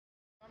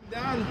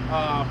Down,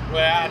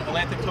 we're at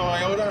Atlantic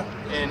Toyota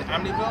in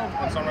Amityville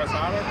on Sunrise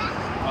Highway.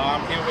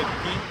 I'm here with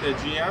Pete, the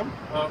GM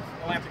of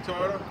Atlantic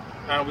Toyota,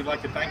 and we'd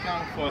like to thank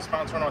them for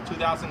sponsoring our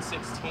 2016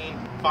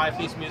 Fire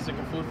Feast Music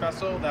and Food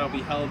Festival that will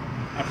be held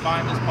at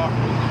Firefighters Park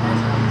in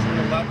Lindenhurst on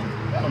June 11th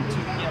from 2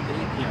 p.m. to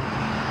 8 p.m.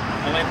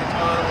 Atlantic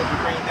Toyota will be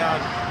bringing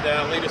down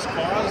the latest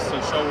cars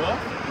to show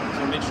off,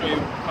 so make sure you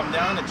come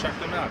down and check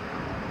them out.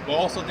 We're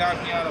also down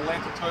here at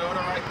Atlantic Toyota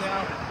right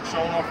now,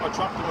 showing off our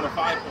truck doing a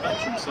fire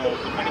prevention. So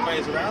if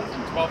anybody's around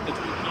from 12 to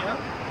 3 p.m.,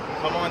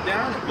 come on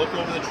down, look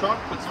over the truck,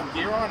 put some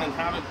gear on, and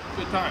have a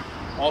good time.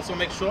 Also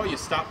make sure you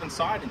stop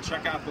inside and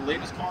check out the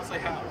latest cars they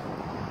have.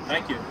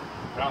 Thank you.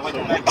 I'd like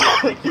to thank you.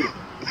 Thank you.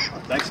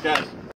 Thanks, guys.